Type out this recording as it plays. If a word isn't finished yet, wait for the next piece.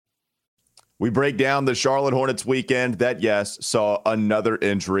We break down the Charlotte Hornets weekend that, yes, saw another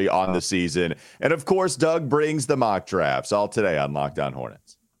injury on the season. And, of course, Doug brings the mock drafts all today on Locked On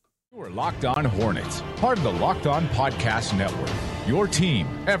Hornets. You're Locked On Hornets, part of the Locked On Podcast Network, your team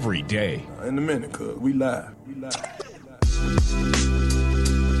every day. In a minute, cuz we live.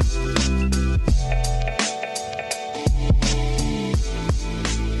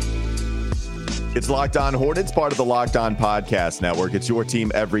 It's Locked On Hornets, part of the Locked On Podcast Network. It's your team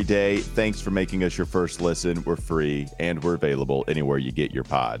every day. Thanks for making us your first listen. We're free and we're available anywhere you get your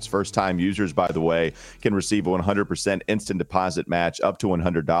pods. First-time users, by the way, can receive a 100% instant deposit match up to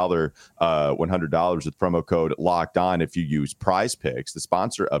 $100 with promo code Locked On if you use Prize Picks, the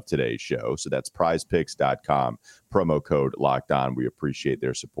sponsor of today's show. So that's prizepicks.com. Promo code Locked On. We appreciate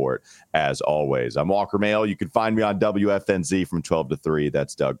their support as always. I'm Walker Mail. You can find me on WFNZ from 12 to 3.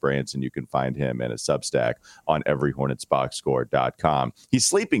 That's Doug Branson. You can find him in a Substack on everyhornetsboxscore.com. He's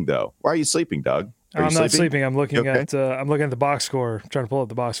sleeping though. Why are you sleeping, Doug? I'm not sleeping. I'm looking at the box score. I'm trying to pull up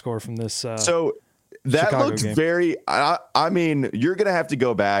the box score from this. So that Chicago looks game. very. I mean, you're gonna have to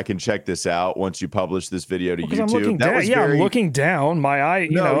go back and check this out once you publish this video to YouTube. I'm looking down. I'm looking down. My eye.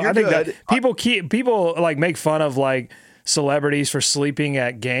 I think good. that people like make fun of like celebrities for sleeping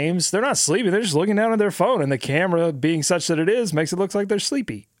at games. They're not sleeping. They're just looking down at their phone, and the camera being such that it is makes it look like they're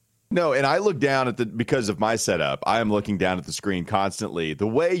sleepy. No, and I look down at because of my setup, I am looking down at the screen constantly. The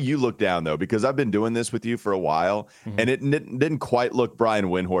way you look down, though, because I've been doing this with you for a while, and it didn't quite look Brian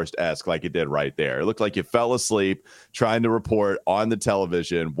Windhorst-esque like it did right there. It looked like you fell asleep trying to report on the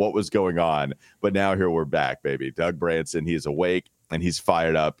television what was going on. But now here we're back, baby. Doug Branson, he's awake and he's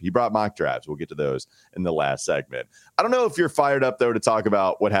fired up. He brought mock drafts. We'll get to those in the last segment. I don't know if you're fired up, though, to talk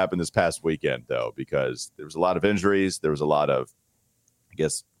about what happened this past weekend, though, because there was a lot of injuries. There was a lot of, I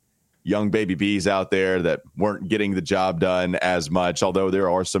guess, young baby bees out there that weren't getting the job done as much, although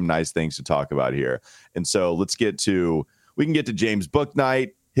there are some nice things to talk about here. And so we can get to James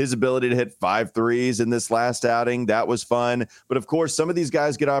Bouknight, his ability to hit 5 threes in this last outing. That was fun. But of course, some of these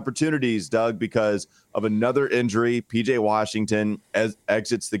guys get opportunities, Doug, because of another injury. PJ Washington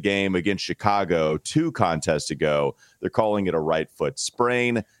exits the game against Chicago 2 contests ago. They're calling it a right foot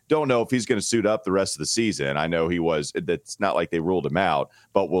sprain. Don't know if he's going to suit up the rest of the season. I know that's not like they ruled him out,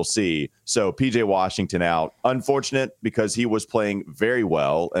 but we'll see. So PJ Washington out. Unfortunate because he was playing very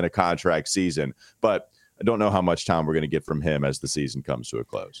well in a contract season, but I don't know how much time we're going to get from him as the season comes to a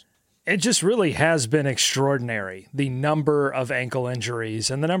close. It just really has been extraordinary, the number of ankle injuries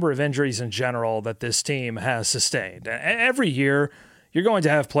and the number of injuries in general that this team has sustained. Every year, you're going to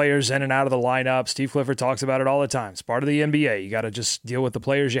have players in and out of the lineup. Steve Clifford talks about it all the time. It's part of the NBA. You got to just deal with the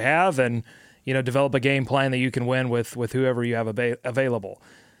players you have and, develop a game plan that you can win with whoever you have available.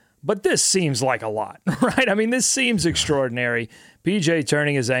 But this seems like a lot, right? I mean, this seems extraordinary. PJ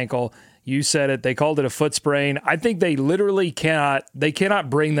turning his ankle. You said it. They called it a foot sprain. I think they literally cannot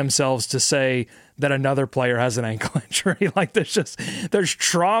bring themselves to say that another player has an ankle injury. Like there's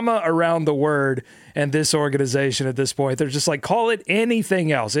trauma around the word and this organization at this point. They're just like, call it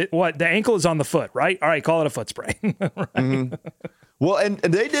anything else. The ankle is on the foot, right? All right, call it a foot sprain. Right? Mm-hmm. Well, and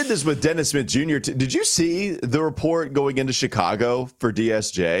they did this with Dennis Smith Jr. Did you see the report going into Chicago for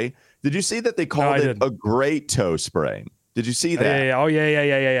DSJ? Did you see that they called it a great toe sprain? Did you see that? Yeah. Oh,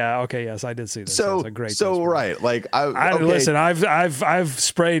 yeah. Okay, yes, I did see that. So it's a great right, like listen, I've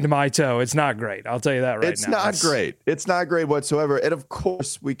sprained my toe. It's not great. I'll tell you that right now. It's not great. It's not great whatsoever. And of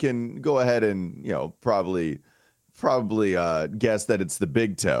course, we can go ahead and probably guess that it's the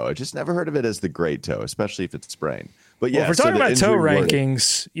big toe. I just never heard of it as the great toe, especially if it's sprained. But yeah, if we're talking about toe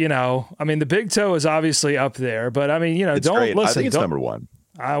rankings, I mean, the big toe is obviously up there, but I mean, it's don't great. listen. I think it's number 1.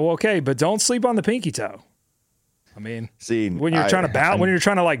 Okay, but don't sleep on the pinky toe. I mean, when you're trying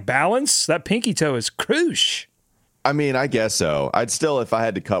to balance, that pinky toe is crucial. I mean, I guess so. I'd still, if I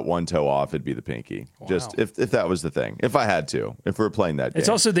had to cut one toe off, it'd be the pinky. Wow. Just if that was the thing. If I had to, if we were playing that game. It's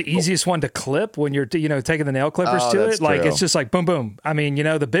also the easiest one to clip when you're, taking the nail clippers to it. Like, it's just like boom, boom. I mean,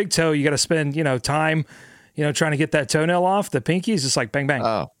 the big toe, you got to spend, time, trying to get that toenail off. The pinky is just like bang, bang.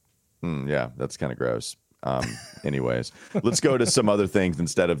 Oh, yeah, that's kind of gross. Anyways, let's go to some other things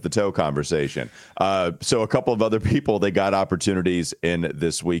instead of the toe conversation. So a couple of other people, they got opportunities in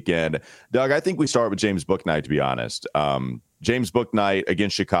this weekend. Doug, I think we start with James Bouknight, to be honest. James Bouknight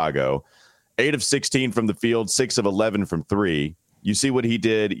against Chicago, 8 of 16 from the field, 6 of 11 from 3. You see what he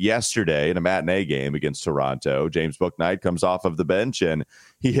did yesterday in a matinee game against Toronto. James Bouknight comes off of the bench and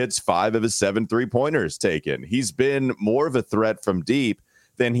he hits 5 of his 7 3-pointers taken. He's been more of a threat from deep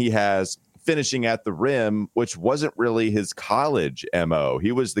than he has finishing at the rim, which wasn't really his college MO.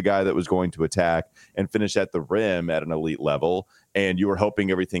 He was the guy that was going to attack and finish at the rim at an elite level, and you were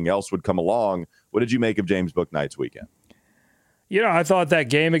hoping everything else would come along. What did you make of James Bouknight's weekend? I thought that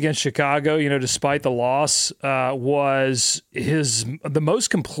game against Chicago, despite the loss, was the most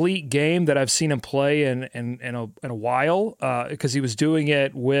complete game that I've seen him play in a while, because he was doing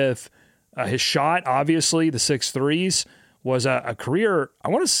it with his shot, obviously, the 6 threes. Was a career, I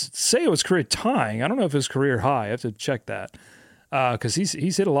want to say it was career tying. I don't know if it was career high. I have to check that because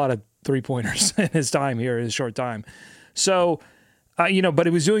he's hit a lot of three-pointers in his time here, in his short time. So, but he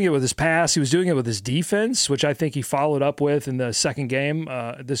was doing it with his pass. He was doing it with his defense, which I think he followed up with in the second game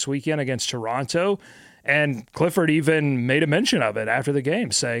this weekend against Toronto. And Clifford even made a mention of it after the game,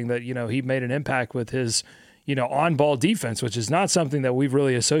 saying that, he made an impact with his on-ball defense, which is not something that we've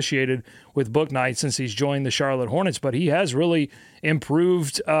really associated with Bouknight since he's joined the Charlotte Hornets, but he has really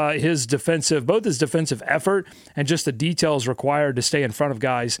improved both his defensive effort and just the details required to stay in front of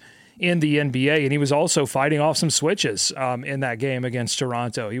guys in the NBA. And he was also fighting off some switches in that game against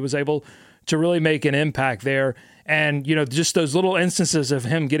Toronto. He was able to really make an impact there. And, just those little instances of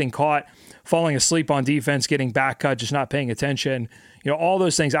him getting caught, falling asleep on defense, getting back cut, just not paying attention, all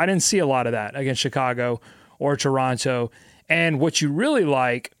those things. I didn't see a lot of that against Chicago or Toronto. And what you really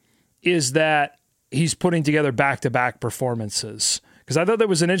like is that he's putting together back-to-back performances. Because I thought there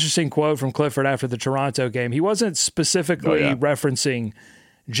was an interesting quote from Clifford after the Toronto game. He wasn't specifically referencing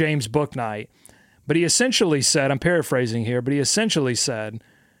James Bouknight, but he essentially said, I'm paraphrasing here, but he essentially said,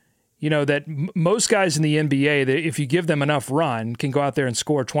 that most guys in the NBA, that if you give them enough run, can go out there and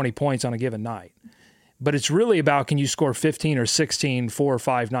score 20 points on a given night. But it's really about, can you score 15 or 16 4 or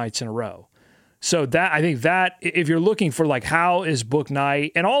 5 nights in a row? So I think that if you're looking for how is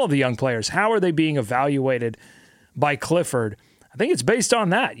Bouknight and all of the young players, how are they being evaluated by Clifford? I think it's based on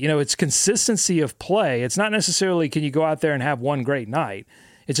that. It's consistency of play. It's not necessarily can you go out there and have one great night.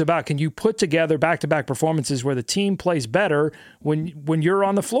 It's about can you put together back-to-back performances where the team plays better when you're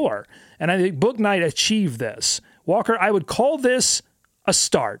on the floor. And I think Bouknight achieved this. Walker, I would call this a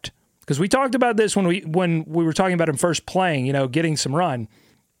start because we talked about this when we were talking about him first playing, getting some run.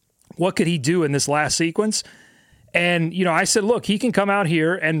 What could he do in this last sequence? And, I said, look, he can come out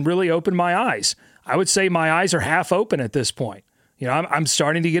here and really open my eyes. I would say my eyes are half open at this point. I'm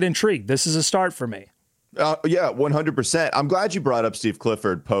starting to get intrigued. This is a start for me. Yeah, 100%. I'm glad you brought up Steve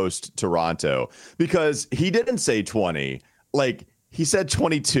Clifford post Toronto because he didn't say 20. He said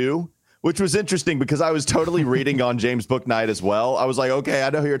 22, which was interesting because I was totally reading on James Bouknight as well. I was like, okay, I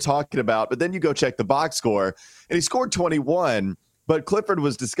know who you're talking about. But then you go check the box score and he scored 21. But Clifford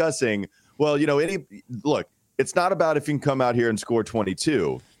was discussing, look, it's not about if you can come out here and score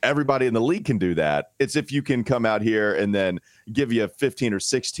 22. Everybody in the league can do that. It's if you can come out here and then give you 15 or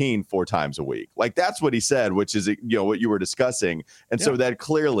 16 4 times a week. That's what he said, which is, what you were discussing. And so that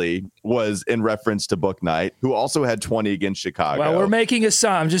clearly was in reference to Bouknight, who also had 20 against Chicago. Well, we're making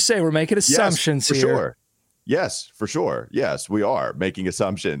I'm just saying we're making assumptions here. Sure. Yes, for sure. Yes, we are making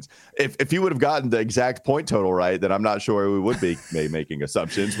assumptions. If you would have gotten the exact point total right, then I'm not sure we would be making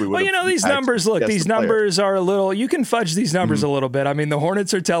assumptions. We would. Well, these numbers. Look, these numbers are a little. You can fudge these numbers a little bit. I mean, the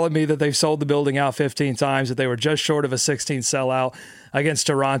Hornets are telling me that they've sold the building out 15 times. That they were just short of a 16 sellout against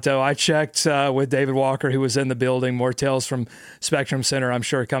Toronto. I checked with David Walker, who was in the building. More tales from Spectrum Center, I'm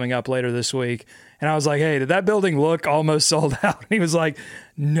sure, coming up later this week. And I was like, hey, did that building look almost sold out? And he was like,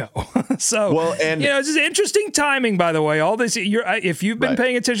 no. So, it's just interesting timing, by the way. All this, if you've been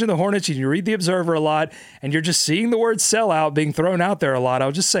paying attention to the Hornets and you read the Observer a lot and you're just seeing the word sellout being thrown out there a lot,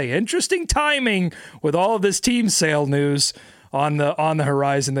 I'll just say interesting timing with all of this team sale news on the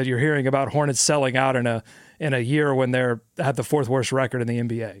horizon that you're hearing about Hornets selling out in a year when they're at the 4th worst record in the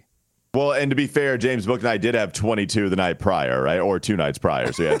NBA. Well, and to be fair, James Bouknight did have 22 the night prior, right? Or 2 nights prior.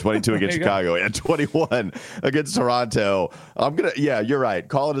 So he had 22 against Chicago and 21 against Toronto. You're right.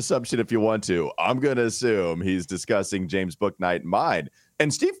 Call it assumption if you want to. I'm going to assume he's discussing James Bouknight in mind.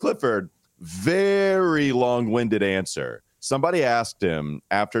 And Steve Clifford, very long-winded answer. Somebody asked him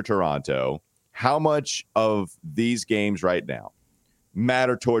after Toronto, how much of these games right now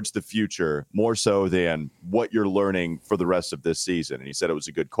matter towards the future more so than what you're learning for the rest of this season? And he said it was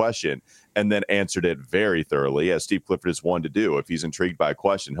a good question and then answered it very thoroughly, as Steve Clifford is one to do. If he's intrigued by a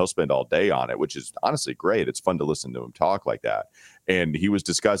question, he'll spend all day on it, which is honestly great. It's fun to listen to him talk like that. And he was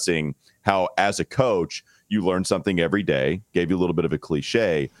discussing how as a coach, you learn something every day, gave you a little bit of a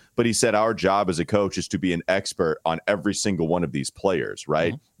cliche, but he said our job as a coach is to be an expert on every single one of these players,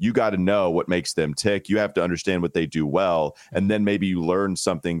 right? Mm-hmm. You got to know what makes them tick. You have to understand what they do well, and then maybe you learn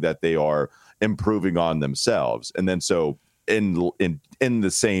something that they are improving on themselves. And then so in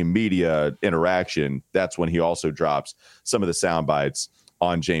the same media interaction, that's when he also drops some of the sound bites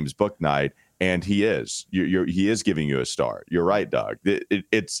on James Bouknight. And he is giving you a start. You're right, Doug.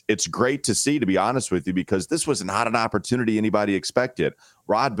 It's great to see, to be honest with you, because this was not an opportunity anybody expected.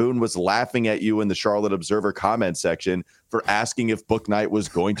 Rod Boone was laughing at you in the Charlotte Observer comment section for asking if Bouknight was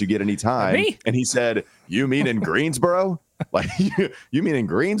going to get any time. Me? And he said, "You mean in Greensboro? Like you mean in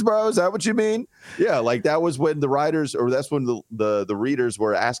Greensboro? Is that what you mean?" Yeah, like that was when the writers, or that's when the readers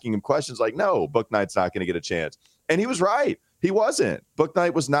were asking him questions like, "No, Bouknight's not going to get a chance," and he was right. He wasn't.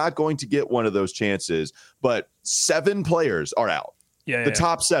 Bouknight was not going to get one of those chances, but 7 players are out. The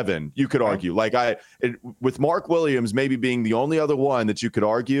top 7, you could argue. Like with Mark Williams maybe being the only other one that you could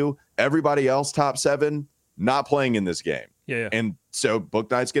argue, everybody else top 7 not playing in this game. Yeah. And so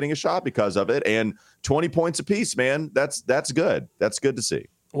Bouknight's getting a shot because of it. And 20 points apiece, man. That's good. That's good to see.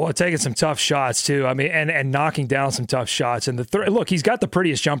 Well, taking some tough shots, too. I mean, and knocking down some tough shots. And look, he's got the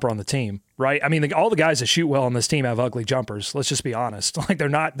prettiest jumper on the team, right? I mean, all the guys that shoot well on this team have ugly jumpers. Let's just be honest. Like, they're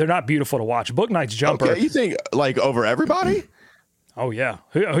not beautiful to watch. Bouknight's jumper. Okay, you think, like, over everybody? Oh, yeah.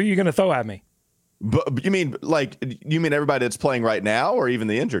 Who are you going to throw at me? But you mean everybody that's playing right now, or even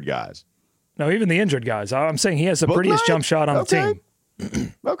the injured guys? No, even the injured guys. I'm saying he has the prettiest jump shot on the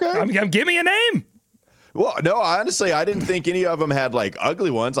team. Okay. Give me a name. Well, no, honestly, I didn't think any of them had like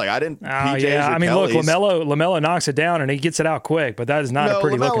ugly ones. Like I didn't. Yeah, I mean, look, LaMelo knocks it down and he gets it out quick, but that is not a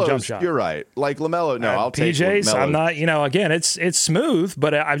pretty looking jump shot. You're right. Like LaMelo, no, I'll take PJ's. LaMelo. I'm not. Again, it's smooth,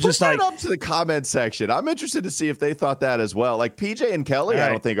 but I'm just Put that up to the comment section. I'm interested to see if they thought that as well. Like PJ and Kelly,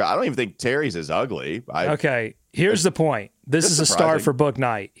 right. I don't even think Terry's is ugly. Okay, here's the point. This is a start for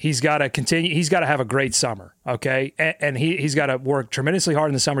Bouknight. He's got to continue. He's got to have a great summer. Okay, and he's got to work tremendously hard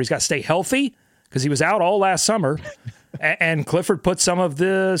in the summer. He's got to stay healthy, because he was out all last summer, and Clifford put some of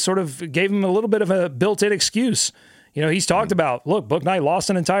gave him a little bit of a built-in excuse. He's talked about, look, Bouknight lost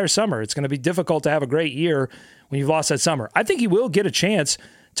an entire summer. It's going to be difficult to have a great year when you've lost that summer. I think he will get a chance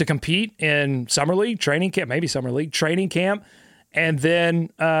to compete in summer league, training camp, and then,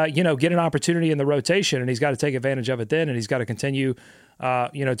 get an opportunity in the rotation, and he's got to take advantage of it then, and he's got to continue,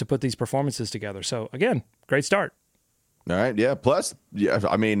 to put these performances together. So, again, great start. All right. Yeah. Plus,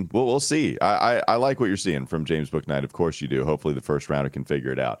 I mean, we'll see. I like what you're seeing from James Bouknight. Of course you do. Hopefully the first rounder can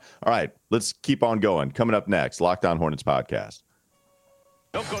figure it out. All right. Let's keep on going. Coming up next, Locked On Hornets podcast.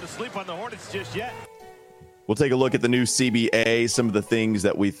 Don't go to sleep on the Hornets just yet. We'll take a look at the new CBA, some of the things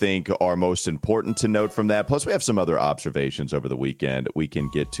that we think are most important to note from that. Plus, we have some other observations over the weekend we can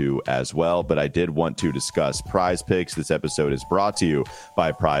get to as well. But I did want to discuss Prize Picks. This episode is brought to you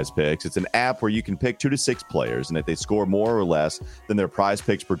by Prize Picks. It's an app where you can pick 2 to 6 players, and if they score more or less than their Prize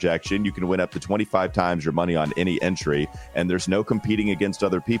Picks projection, you can win up to 25 times your money on any entry. And there's no competing against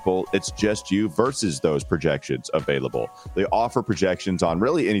other people. It's just you versus those projections available. They offer projections on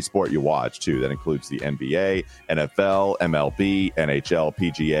really any sport you watch, too. That includes the NBA, NFL, MLB, NHL,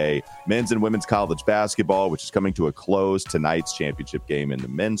 PGA, men's and women's college basketball, which is coming to a close, tonight's championship game in the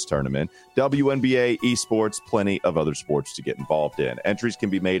men's tournament, WNBA, esports, plenty of other sports to get involved in. Entries can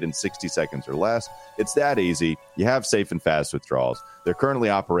be made in 60 seconds or less. It's that easy. You have safe and fast withdrawals. They're currently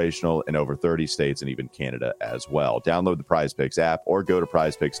operational in over 30 states and even Canada as well. Download the Prize Picks app or go to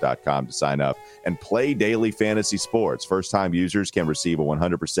prizepicks.com to sign up and play daily fantasy sports. First-time users can receive a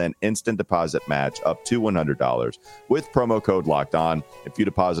 100% instant deposit match up to $100 with promo code Locked On. If you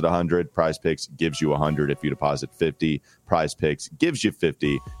deposit $100, Prize Picks gives you $100. If you deposit $50, Prize Picks gives you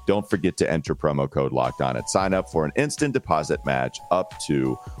 $50. Don't forget to enter promo code Locked On and sign up for an instant deposit match up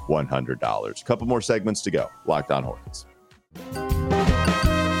to $100. A couple more segments to go. Locked On Hornets.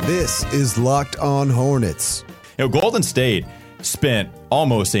 This is Locked On Hornets. Golden State spent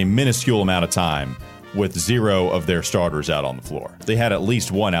almost a minuscule amount of time with 0 of their starters out on the floor. They had at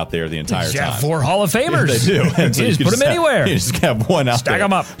least one out there the entire time. Yeah, 4 Hall of Famers. Yeah, they do. And so you just put them anywhere. You just have one out Stack there.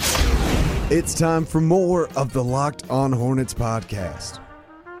 them up. It's time for more of the Locked On Hornets podcast.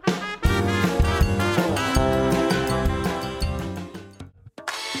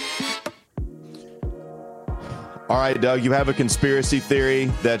 All right, Doug, you have a conspiracy theory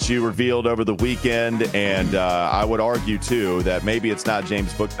that you revealed over the weekend, and I would argue, too, that maybe it's not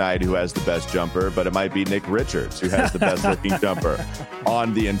James Bouknight who has the best jumper, but it might be Nick Richards who has the best-looking jumper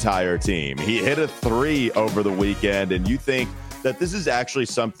on the entire team. He hit a 3 over the weekend, and you think that this is actually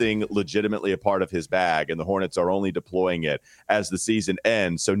something legitimately a part of his bag, and the Hornets are only deploying it as the season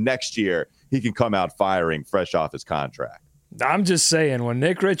ends, so next year he can come out firing fresh off his contract. I'm just saying, when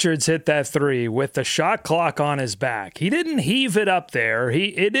Nick Richards hit that 3 with the shot clock on his back, he didn't heave it up there.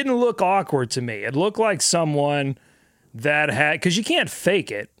 It didn't look awkward to me. It looked like someone that had, because you can't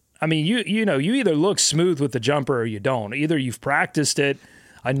fake it. I mean, you know, you either look smooth with the jumper or you don't. Either you've practiced it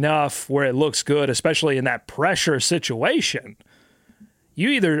enough where it looks good, especially in that pressure situation. You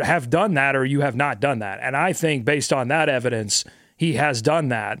either have done that or you have not done that. And I think based on that evidence, he has done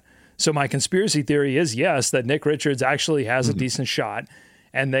that. So my conspiracy theory is, yes, that Nick Richards actually has a decent shot,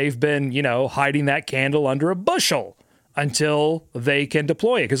 and they've been, you know, hiding that candle under a bushel until they can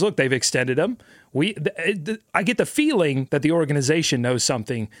deploy it. Because, look, they've extended him. I get the feeling that the organization knows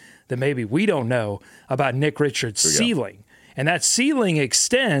something that maybe we don't know about Nick Richards' ceiling. And that ceiling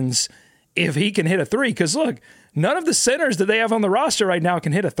extends if he can hit a three. Because, look, none of the centers that they have on the roster right now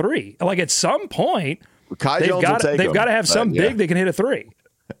can hit a three. Like, at some point, they've got to have some big that can hit a three.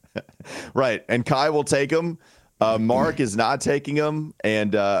 Right. And Kai will take him. Mark is not taking him.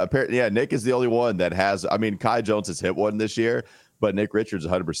 And apparently, Nick is the only one that has. I mean, Kai Jones has hit one this year, but Nick Richards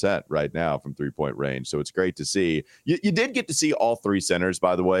 100% right now from 3-point range. So it's great to see. You did get to see all three centers,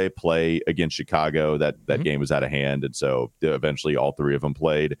 by the way, play against Chicago. That game was out of hand. And so eventually all three of them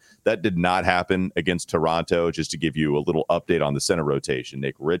played. That did not happen against Toronto. Just to give you a little update on the center rotation,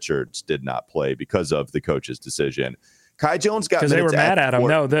 Nick Richards did not play because of the coach's decision. Kai Jones got because they were mad at him.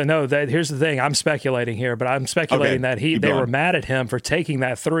 No. Here's the thing. I'm speculating here, but I'm speculating that they were mad at him for taking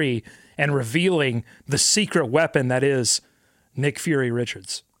that three and revealing the secret weapon that is Nick Fury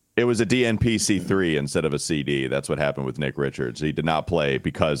Richards. It was a DNP-C3 instead of a CD. That's what happened with Nick Richards. He did not play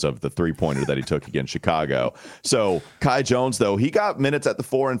because of the three-pointer that he took against Chicago. So Kai Jones, though, he got minutes at the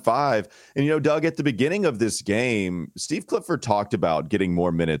 4 and 5. And, you know, Doug, at the beginning of this game, Steve Clifford talked about getting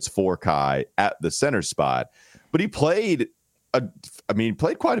more minutes for Kai at the center spot. But he played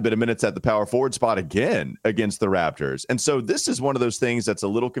quite a bit of minutes at the power forward spot again against the Raptors. And so this is one of those things that's a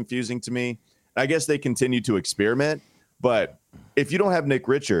little confusing to me. I guess they continue to experiment. But if you don't have Nick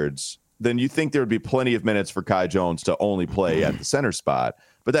Richards, then you think there would be plenty of minutes for Kai Jones to only play at the center spot.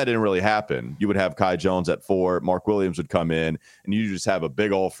 But that didn't really happen. You would have Kai Jones at 4. Mark Williams would come in, and you just have a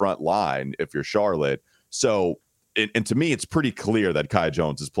big old front line if you're Charlotte. So, and to me, it's pretty clear that Kai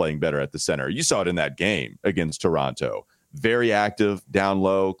Jones is playing better at the center. You saw it in that game against Toronto. Very active, down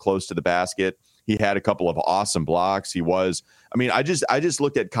low, close to the basket. He had a couple of awesome blocks. I just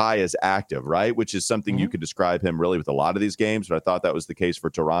looked at Kai as active, right? Which is something you could describe him really with a lot of these games, but I thought that was the case for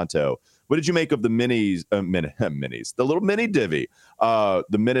Toronto. What did you make of the minis, the little mini divvy, the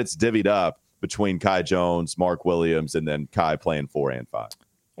minutes divvied up between Kai Jones, Mark Williams, and then Kai playing 4 and 5?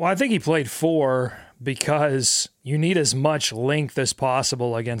 Well, I think he played 4 because you need as much length as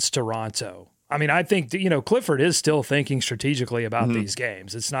possible against Toronto. I mean, I think, you know, Clifford is still thinking strategically about these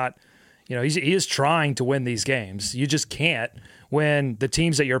games. It's not, you know, he is trying to win these games. You just can't when the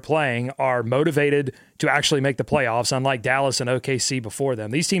teams that you're playing are motivated to actually make the playoffs, unlike Dallas and OKC before them.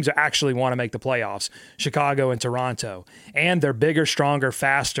 These teams actually want to make the playoffs, Chicago and Toronto, and they're bigger, stronger,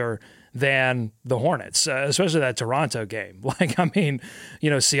 faster than the Hornets, especially that Toronto game. Like, I mean, you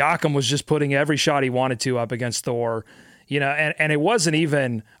know, Siakam was just putting every shot he wanted to up against Thor, you know, and I wasn't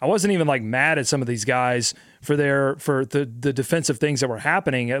even like mad at some of these guys for the defensive things that were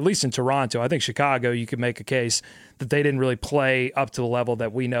happening, at least in Toronto. I think Chicago, you could make a case that they didn't really play up to the level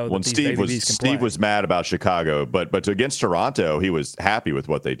that we know that these baby bees can play. Steve was mad about Chicago, but against Toronto, he was happy with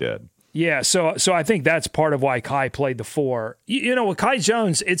what they did. Yeah, so I think that's part of why Kai played the 4. You know, with Kai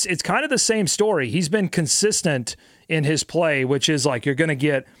Jones, it's kind of the same story. He's been consistent in his play, which is like you're going to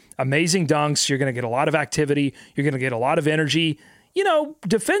get amazing dunks, you're going to get a lot of activity, you're going to get a lot of energy. You know,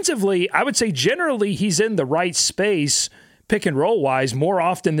 defensively, I would say generally he's in the right space, pick and roll wise, more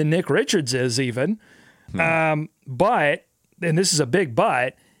often than Nick Richards is even. But, and this is a big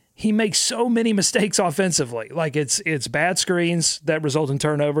but, he makes so many mistakes offensively. Like it's bad screens that result in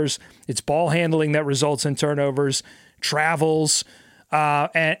turnovers. It's ball handling that results in turnovers, travels,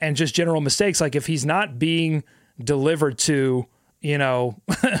 and just general mistakes. Like if he's not being delivered to, you know,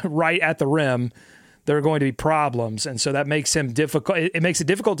 right at the rim, there are going to be problems. And so that makes him difficult. It makes it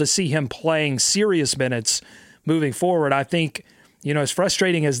difficult to see him playing serious minutes moving forward. I think, you know, as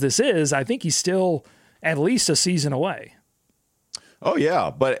frustrating as this is, I think he's still at least a season away. Oh, yeah.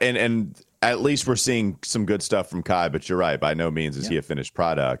 But and at least we're seeing some good stuff from Kai. But you're right. By no means is he a finished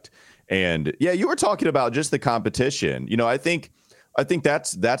product. And, yeah, you were talking about just the competition. You know, I think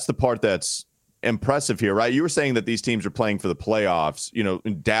that's the part that's impressive here, right? You were saying that these teams are playing for the playoffs. You know,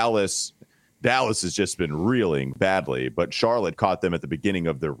 in Dallas has just been reeling badly. But Charlotte caught them at the beginning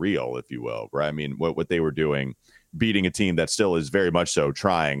of their reel, if you will, right? I mean, what they were doing beating a team that still is very much so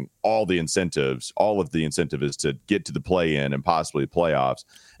trying all of the incentive is to get to the play-in and possibly playoffs,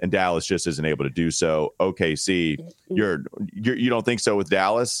 and Dallas just isn't able to do so. OKC, you don't think so with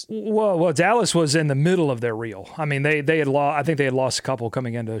Dallas? Well, Dallas was in the middle of their reel. I mean, they had lost. I think they had lost a couple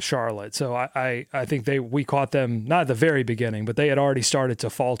coming into Charlotte, so I think we caught them not at the very beginning, but they had already started to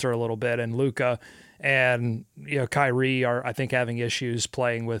falter a little bit, and Luka and Kyrie are, I think, having issues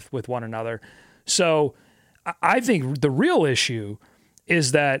playing with one another. So I think the real issue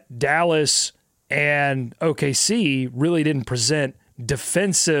is that Dallas and OKC really didn't present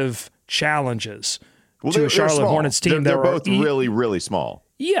defensive challenges to a Charlotte Hornets team. They're both really, really small.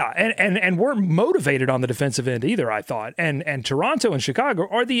 Yeah, and weren't motivated on the defensive end either, I thought. And Toronto and Chicago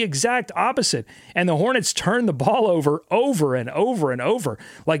are the exact opposite. And the Hornets turn the ball over and over and over.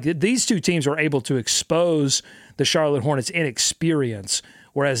 Like, these two teams were able to expose the Charlotte Hornets' inexperience,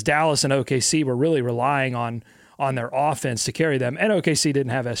 whereas Dallas and OKC were really relying on their offense to carry them. And OKC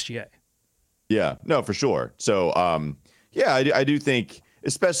didn't have SGA. Yeah, no, for sure. So, I do think,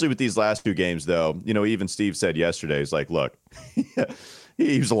 especially with these last two games, though, even Steve said yesterday, he's like, look,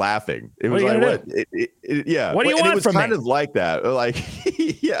 he was laughing. It was like, what? What do you want from me? It was kind of like that. Like,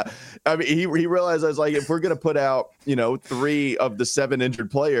 yeah. I mean, he realized, I was like, if we're going to put out, 3 of the 7 injured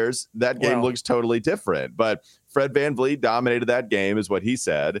players, that game looks totally different. But Fred VanVleet dominated that game, is what he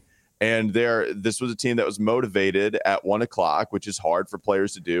said. And this was a team that was motivated at 1:00, which is hard for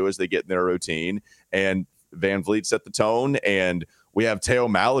players to do as they get in their routine. And VanVleet set the tone, and we have Teo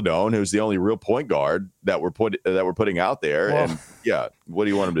Maledon, who's the only real point guard that we're putting out there. Well, and what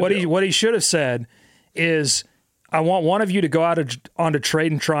do you want him to do? What he should have said is, I want one of you to go out onto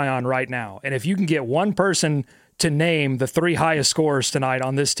Trade and Try On right now, and if you can get one person to name the 3 highest scorers tonight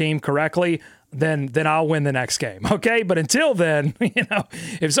on this team correctly, then I'll win the next game. Okay, but until then,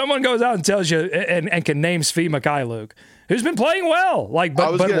 if someone goes out and tells you and can name Svi Mikhailuk, who's been playing well,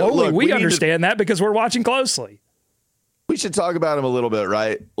 we understand that because we're watching closely. We should talk about him a little bit,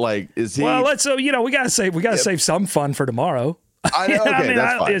 right? Like, is he? Well, let's. We gotta save some fun for tomorrow. I know. Okay,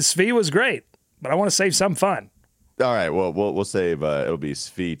 that's fine. Svi was great, but I want to save some fun. All right. Well, we'll save. It'll be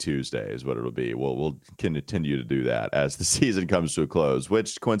Svi Tuesday, is what it'll be. We'll continue to do that as the season comes to a close,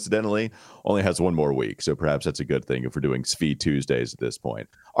 which coincidentally only has one more week. So perhaps that's a good thing if we're doing Svi Tuesdays at this point.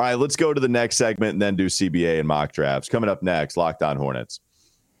 All right, let's go to the next segment and then do CBA and mock drafts. Coming up next, Locked On Hornets.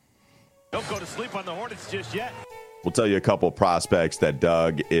 Don't go to sleep on the Hornets just yet. We'll tell you a couple prospects that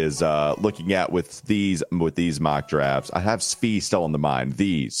Doug is looking at with these mock drafts. I have Svi still on the mind.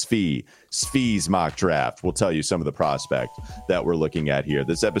 Svi's mock draft. We'll tell you some of the prospects that we're looking at here.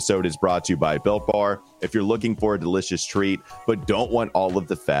 This episode is brought to you by Built Bar. If you're looking for a delicious treat but don't want all of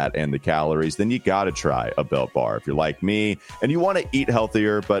the fat and the calories, then you got to try a Built Bar. If you're like me and you want to eat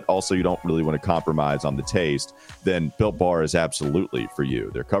healthier but also you don't really want to compromise on the taste, then Built Bar is absolutely for you.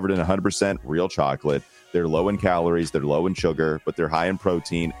 They're covered in 100% real chocolate. They're low in calories, they're low in sugar, but they're high in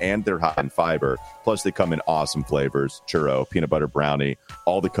protein and they're high in fiber. Plus, they come in awesome flavors. Churro, peanut butter brownie,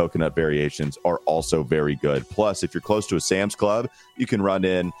 all the coconut variations are also very good. Plus, if you're close to a Sam's Club, you can run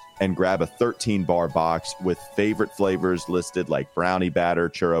in and grab a 13-bar box with favorite flavors listed, like brownie batter.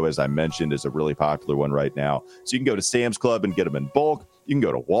 Churro, as I mentioned, is a really popular one right now. So you can go to Sam's Club and get them in bulk. You can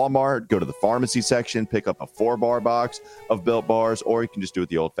go to Walmart, go to the pharmacy section, pick up a 4-bar box of Built Bars, or you can just do it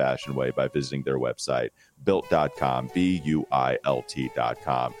the old-fashioned way by visiting their website, built.com,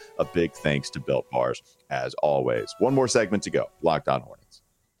 BUILT.com. A big thanks to Built Bars, as always. One more segment to go. Locked On Hornets.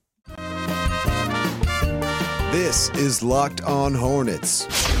 This is Locked On Hornets.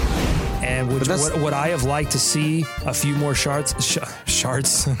 And would I have liked to see a few more shards?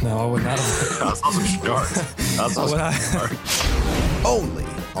 No, I would not have. That's also shards. That's also shards. Only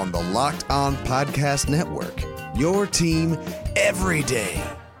on the Locked On Podcast Network. Your team every day.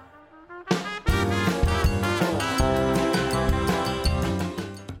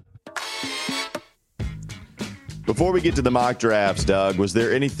 Before we get to the mock drafts, Doug, was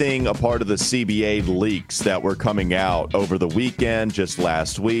there anything a part of the CBA leaks that were coming out over the weekend, just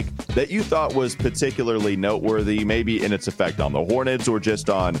last week, that you thought was particularly noteworthy, maybe in its effect on the Hornets or just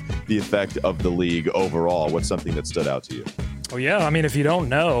on the effect of the league overall? What's something that stood out to you? Well, yeah, I mean, if you don't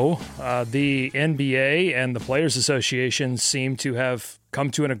know, the NBA and the Players Association seem to have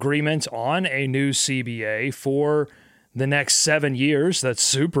come to an agreement on a new CBA for the next 7 years. That's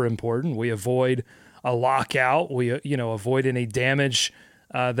super important. We avoid a lockout. We, avoid any damage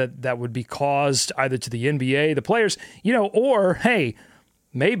that would be caused either to the NBA, the players, or, hey,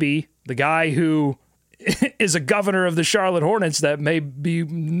 maybe the guy who is a governor of the Charlotte Hornets that may be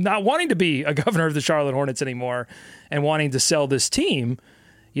not wanting to be a governor of the Charlotte Hornets anymore and wanting to sell this team,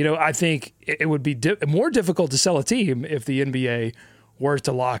 I think it would be more difficult to sell a team if the NBA were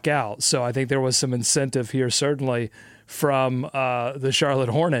to lock out. So I think there was some incentive here, certainly from the Charlotte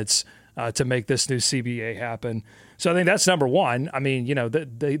Hornets to make this new CBA happen. So I think that's number one. I mean,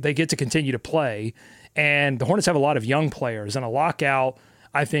 they get to continue to play, and the Hornets have a lot of young players, and a lockout,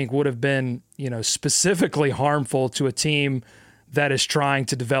 I think, would have been, specifically harmful to a team that is trying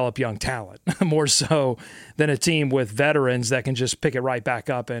to develop young talent more so than a team with veterans that can just pick it right back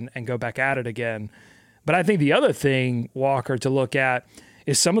up and go back at it again. But I think the other thing, Walker, to look at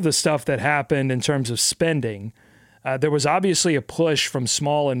is some of the stuff that happened in terms of spending. There was obviously a push from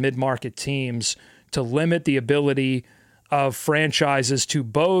small and mid-market teams to limit the ability of franchises to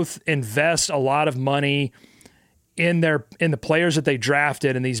both invest a lot of money in the players that they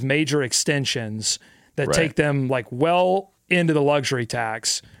drafted in these major extensions that take them well into the luxury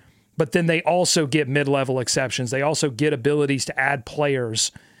tax, but then they also get mid-level exceptions. They also get abilities to add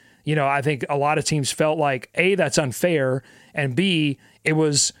players. I think a lot of teams felt like, A, that's unfair, and B, it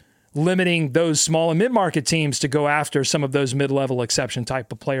was limiting those small and mid-market teams to go after some of those mid-level exception type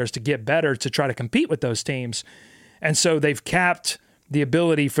of players to get better, to try to compete with those teams. And so they've capped the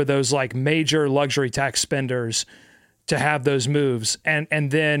ability for those major luxury tax spenders to have those moves.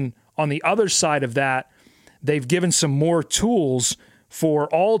 And then on the other side of that, they've given some more tools for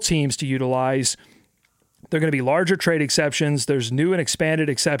all teams to utilize. They're going to be larger trade exceptions. There's new and expanded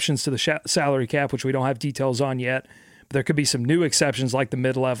exceptions to the salary cap, which we don't have details on yet. But there could be some new exceptions like the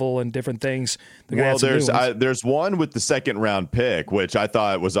mid-level and different things. Well, there's one with the second-round pick, which I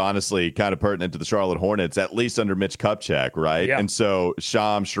thought was honestly kind of pertinent to the Charlotte Hornets, at least under Mitch Kupchak, right? Yeah. And so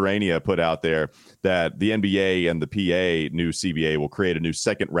Shams Charania put out there that the NBA and the PA new CBA will create a new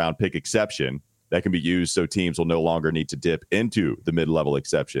second-round pick exception that can be used so teams will no longer need to dip into the mid-level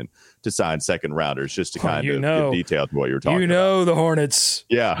exception to sign second rounders, just to kind of give detail to what you're talking about. The Hornets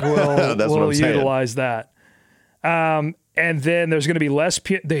will That's what I'm utilize that. And then there's going to be less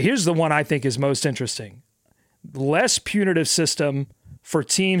here's the one I think is most interesting. Less punitive system for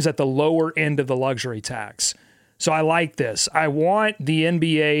teams at the lower end of the luxury tax. So I like this. I want the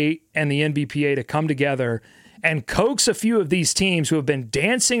NBA and the NBPA to come together and coax a few of these teams who have been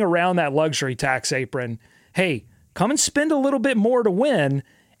dancing around that luxury tax apron. Hey, come and spend a little bit more to win,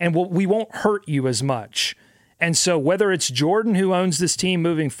 and we won't hurt you as much. And so whether it's Jordan who owns this team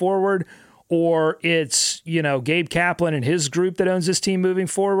moving forward, or it's, Gabe Kaplan and his group that owns this team moving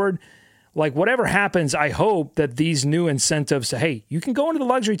forward, whatever happens, I hope that these new incentives to, hey, you can go into the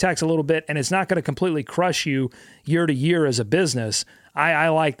luxury tax a little bit and it's not going to completely crush you year to year as a business. I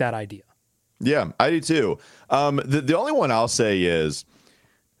like that idea. Yeah, I do too. The only one I'll say is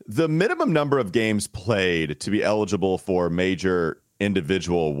the minimum number of games played to be eligible for major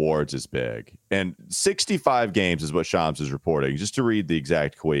individual awards is big. And 65 games is what Shams is reporting. Just to read the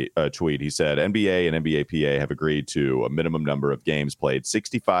exact tweet, he said, NBA and NBAPA have agreed to a minimum number of games played,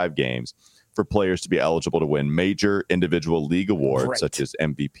 65 games, for players to be eligible to win major individual league awards, such as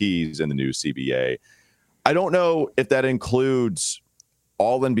MVPs in the new CBA. I don't know if that includes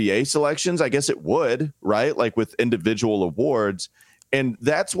all NBA selections. I guess it would, right? With individual awards. And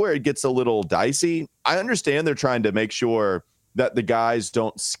that's where it gets a little dicey. I understand they're trying to make sure that the guys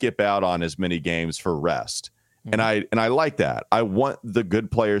don't skip out on as many games for rest. Mm-hmm. And I like that. I want the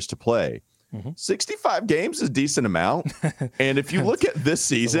good players to play. Mm-hmm. 65 games is a decent amount. And if you look at this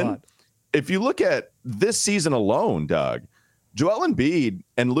season, alone, Doug, Joel Embiid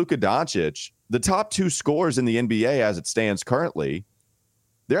and Luka Doncic, the top two scorers in the NBA as it stands currently,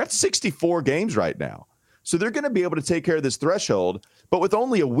 they're at 64 games right now. So they're going to be able to take care of this threshold, but with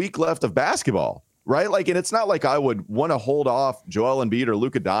only a week left of basketball, right? And it's not like I would want to hold off Joel Embiid or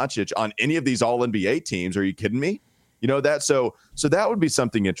Luka Doncic on any of these all-NBA teams. Are you kidding me? So that would be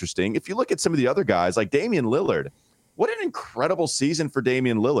something interesting. If you look at some of the other guys like Damian Lillard, what an incredible season for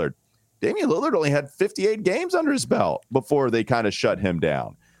Damian Lillard. Damian Lillard only had 58 games under his belt before they kind of shut him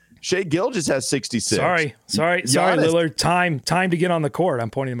down. Shai Gilgeous has 66. Sorry, Lillard. Time to get on the court. I'm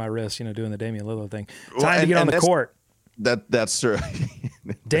pointing to my wrist, doing the Damian Lillard thing. Time to get on the court. That's true.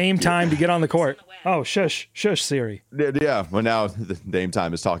 Dame time to get on the court. Oh, shush, Siri. Yeah, well, now the Dame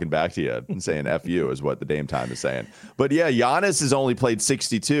time is talking back to you and saying F you is what the Dame time is saying. But yeah, Giannis has only played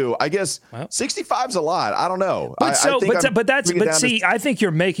 62. I guess 65 is a lot. I don't know. But I think you're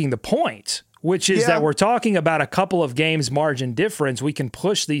making the point, which is that we're talking about a couple of games margin difference. We can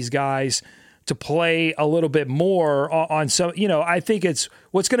push these guys to play a little bit more on some, I think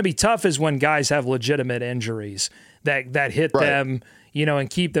what's going to be tough is when guys have legitimate injuries that hit them, and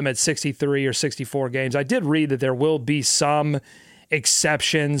keep them at 63 or 64 games. I did read that there will be some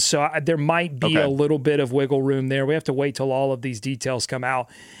exceptions. So there might be a little bit of wiggle room there. We have to wait till all of these details come out.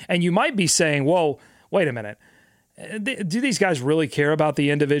 And you might be saying, whoa, wait a minute. Do these guys really care about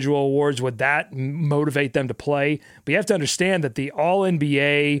the individual awards? Would that motivate them to play? But you have to understand that the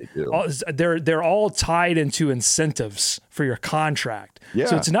All-NBA, they're all tied into incentives for your contract. Yeah.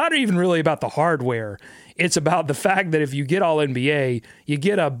 So it's not even really about the hardware. It's about the fact that if you get All-NBA, you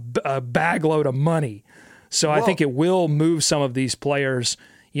get a bag load of money. So I think it will move some of these players,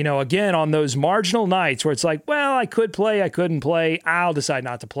 again, on those marginal nights where it's like, well, I could play, I couldn't play. I'll decide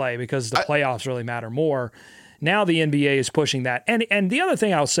not to play because the playoffs really matter more. Now the NBA is pushing that. And the other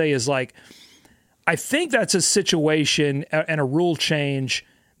thing I'll say is, like, I think that's a situation and a rule change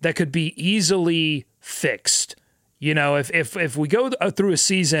that could be easily fixed. If we go through a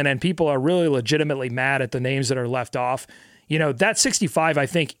season and people are really legitimately mad at the names that are left off, that 65, I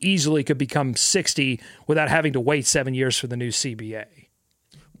think, easily could become 60 without having to wait 7 years for the new CBA.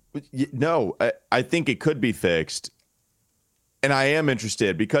 No, I think it could be fixed. And I am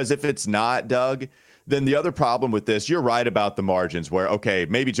interested because if it's not, Doug, then the other problem with this, you're right about the margins where, okay,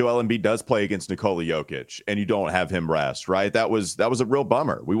 maybe Joel Embiid does play against Nikola Jokic and you don't have him rest, right? That was a real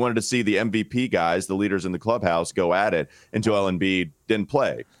bummer. We wanted to see the MVP guys, the leaders in the clubhouse, go at it, and Joel Embiid didn't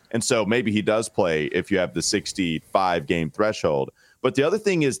play. And so maybe he does play if you have the 65-game threshold. But the other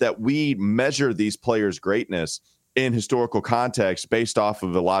thing is that we measure these players' greatness in historical context based off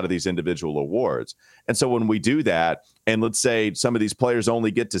of a lot of these individual awards. And so when we do that, and let's say some of these players only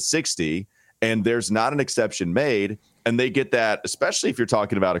get to 60, and there's not an exception made, and they get that, especially if you're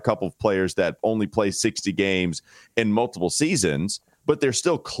talking about a couple of players that only play 60 games in multiple seasons, but they're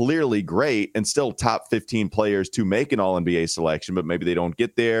still clearly great and still top 15 players to make an All-NBA selection, but maybe they don't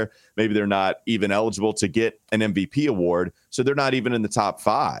get there. Maybe they're not even eligible to get an MVP award, so they're not even in the top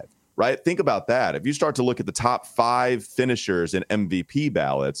 5, right? Think about that. If you start to look at the top 5 finishers in MVP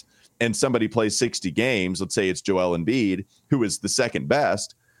ballots and somebody plays 60 games, let's say it's Joel Embiid, who is the second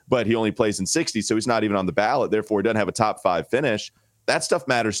best, but he only plays in 60, so he's not even on the ballot. Therefore, he doesn't have a top 5 finish. That stuff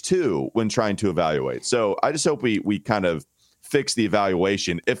matters, too, when trying to evaluate. So I just hope we kind of fix the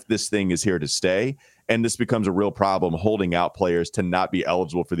evaluation if this thing is here to stay, and this becomes a real problem holding out players to not be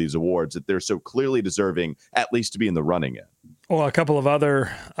eligible for these awards that they're so clearly deserving at least to be in the running in. Well, a couple of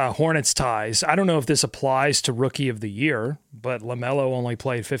other Hornets ties. I don't know if this applies to Rookie of the Year, but LaMelo only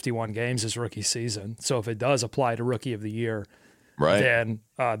played 51 games his rookie season. So if it does apply to Rookie of the Year, right, then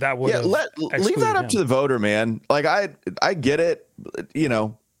that would leave that up to the voter, man. Like I get it,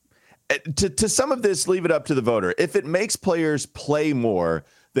 to some of this, leave it up to the voter. If it makes players play more,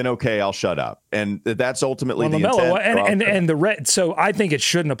 then okay, I'll shut up, and that's ultimately the intent. And the red. So I think it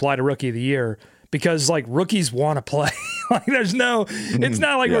shouldn't apply to Rookie of the Year because like rookies want to play. Like there's no, it's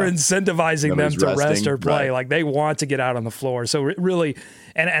not like we're incentivizing them to rest or play. Right. Like they want to get out on the floor. So really,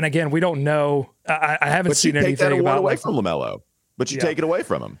 and again, we don't know. I haven't seen anything that about away from LaMelo. But you take it away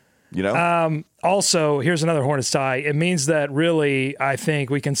from him, Also, here's another Hornets tie. It means that really, I think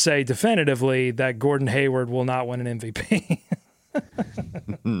we can say definitively that Gordon Hayward will not win an MVP.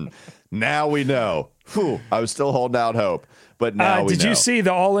 Now we know. Whew, I was still holding out hope, but now we know. Did you see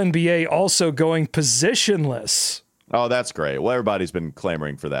the All-NBA also going positionless? Oh, that's great. Well, everybody's been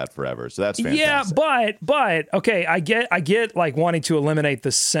clamoring for that forever, so that's fantastic. Yeah, but okay, I get like wanting to eliminate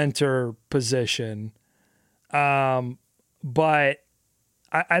the center position. But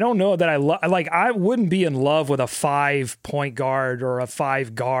I don't know that I wouldn't be in love with a 5-point guard or a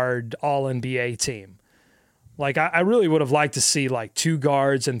 5-guard All-NBA team. Like I really would have liked to see like 2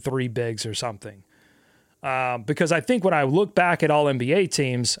 guards and 3 bigs or something. Because I think when I look back at All-NBA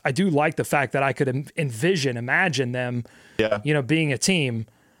teams, I do like the fact that I could imagine them, being a team.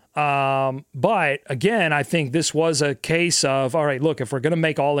 But again, I think this was a case of, all right, look, if we're going to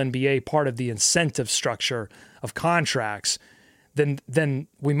make All-NBA part of the incentive structure of contracts, then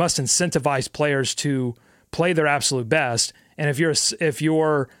we must incentivize players to play their absolute best. And if you're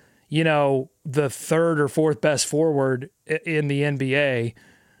the 3rd or 4th best forward in the NBA,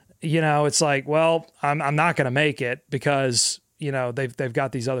 it's like, well, I'm not going to make it because they've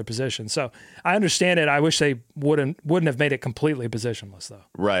got these other positions. So I understand it. I wish they wouldn't have made it completely positionless, though.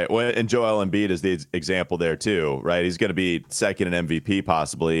 Right. Well, and Joel Embiid is the example there too, right? He's going to be second in MVP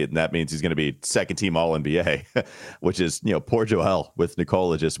possibly, and that means he's going to be second team All NBA, which is poor Joel with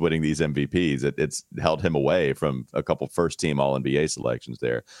Nikola just winning these MVPs. It's held him away from a couple first team All NBA selections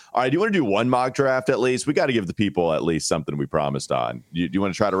there. All right, do you want to do one mock draft at least? We got to give the people at least something we promised on. Do you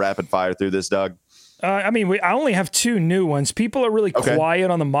want to try to rapid fire through this, Doug? I only have 2 new ones. People are really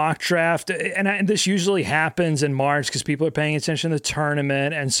quiet on the mock draft, and this usually happens in March because people are paying attention to the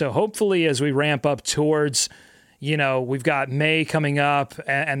tournament. And so hopefully as we ramp up towards, We've got May coming up,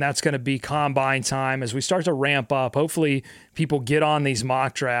 and that's going to be combine time as we start to ramp up. Hopefully people get on these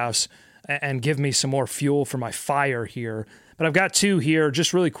mock drafts and give me some more fuel for my fire here. But I've got 2 here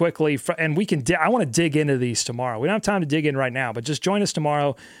just really quickly, and I want to dig into these tomorrow. We don't have time to dig in right now, but just join us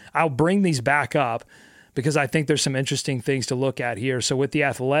tomorrow. I'll bring these back up because I think there's some interesting things to look at here. So with The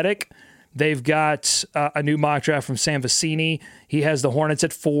Athletic, they've got a new mock draft from Sam Vecini. He has the Hornets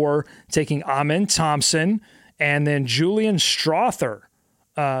at 4, taking Amen Thompson. And then Julian Strother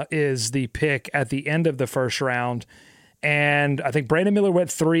is the pick at the end of the first round. And I think Brandon Miller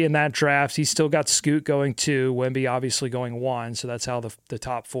went 3 in that draft. He's still got Scoot going 2, Wemby obviously going 1. So that's how the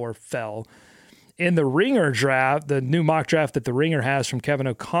top 4 fell. In the Ringer draft, the new mock draft that the Ringer has from Kevin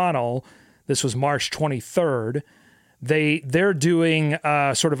O'Connell, this was March 23rd. They're doing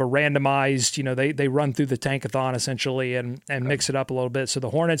sort of a randomized, they run through the tankathon essentially and mix it up a little bit. So the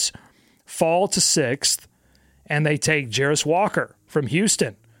Hornets fall to 6th. And they take Jarris Walker from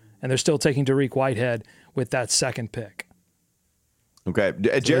Houston, and they're still taking Dariq Whitehead with that 2nd pick. Okay,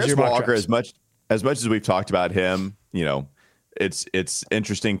 Jarris Walker, as much as we've talked about him, it's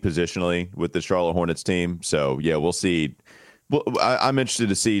interesting positionally with the Charlotte Hornets team. So yeah, we'll see. Well, I'm interested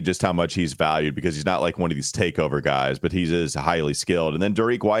to see just how much he's valued because he's not like one of these takeover guys, but he is highly skilled. And then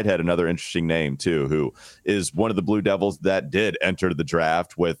Dariq Whitehead, another interesting name too, who is one of the Blue Devils that did enter the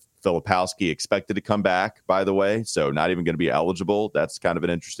draft with Filipowski expected to come back, by the way, so not even going to be eligible. That's kind of an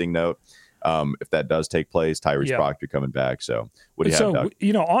interesting note. If that does take place, Tyrese Proctor coming back. So what do you have, Doug?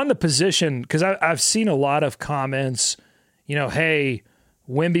 On the position, because I've seen a lot of comments, hey,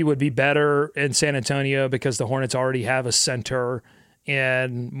 Wemby would be better in San Antonio because the Hornets already have a center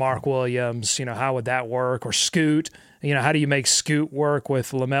in Mark Williams. How would that work? Or Scoot, how do you make Scoot work with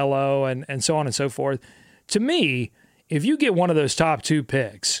LaMelo and so on and so forth? To me, if you get one of those top 2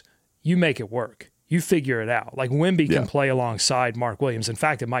 picks, you make it work. You figure it out. Like Wemby can play alongside Mark Williams. In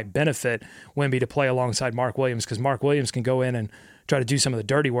fact, it might benefit Wemby to play alongside Mark Williams because Mark Williams can go in and try to do some of the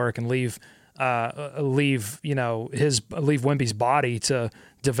dirty work and leave Wemby's body to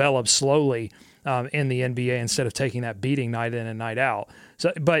develop slowly in the NBA instead of taking that beating night in and night out.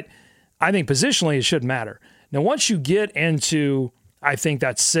 So, but I think positionally it shouldn't matter. Now, once you get into, I think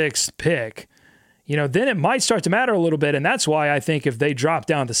that 6th pick, then it might start to matter a little bit. And that's why I think if they drop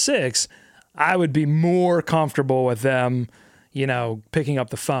down to 6, I would be more comfortable with them, picking up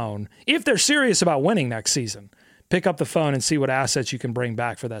the phone. If they're serious about winning next season, pick up the phone and see what assets you can bring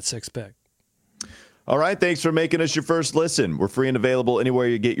back for that 6th pick. All right, thanks for making us your first listen. We're free and available anywhere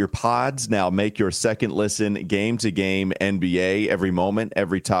you get your pods. Now make your second listen game-to-game NBA. Every moment,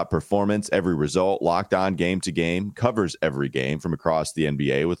 every top performance, every result. Locked On game-to-game covers every game from across the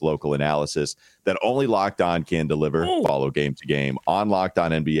NBA with local analysis that only Locked On can deliver. Ooh. Follow game-to-game on Locked On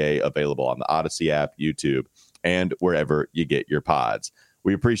NBA, available on the Odyssey app, YouTube, and wherever you get your pods.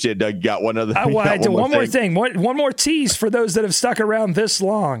 We appreciate it, Doug. You got one other thing? One more thing. One more tease for those that have stuck around this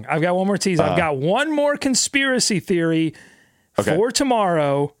long. I've got one more tease. I've got one more conspiracy theory for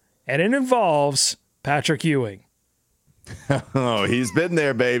tomorrow, and it involves Patrick Ewing. Oh, he's been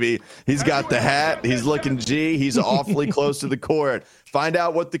there, baby. He's got the hat. He's looking G. He's awfully close to the court. Find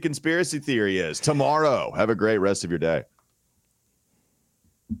out what the conspiracy theory is tomorrow. Have a great rest of your day.